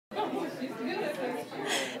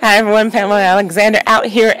Hi everyone, Pamela Alexander out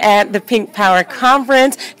here at the Pink Power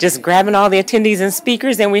Conference, just grabbing all the attendees and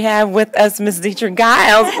speakers, and we have with us Ms. Dietrich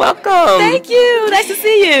Giles. Welcome. Thank you. Nice to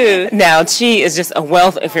see you. Now, she is just a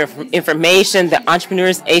wealth of information, the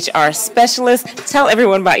Entrepreneur's HR Specialist. Tell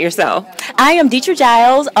everyone about yourself. I am Dietrich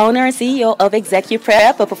Giles, owner and CEO of Executive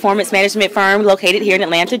Prep, a performance management firm located here in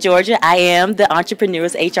Atlanta, Georgia. I am the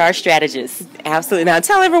Entrepreneur's HR Strategist. Absolutely. Now,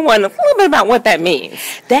 tell everyone a little bit about what that means.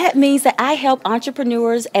 That means that I help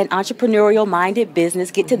entrepreneurs and entrepreneurial-minded business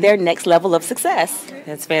get to their next level of success.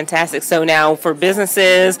 That's fantastic. So now for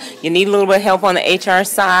businesses, you need a little bit of help on the HR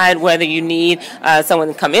side, whether you need someone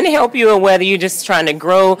to come in and help you or whether you're just trying to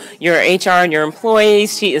grow your HR and your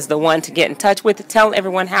employees. She is the one to get in touch with. Tell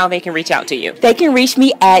everyone how they can reach out to you. They can reach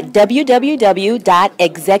me at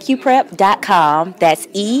www.execuprep.com. That's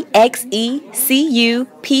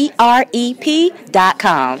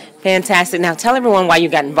EXECUPREP.com. Fantastic. Now tell everyone why you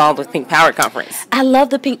got involved with Pink Power Conference. I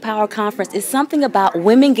love the Pink Power Conference. It's something about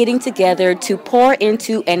women getting together to pour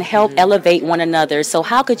into and help elevate one another. So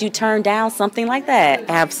how could you turn down something like that?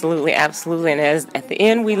 Absolutely, absolutely. And as at the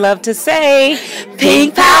end, we love to say,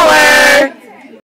 Pink Power!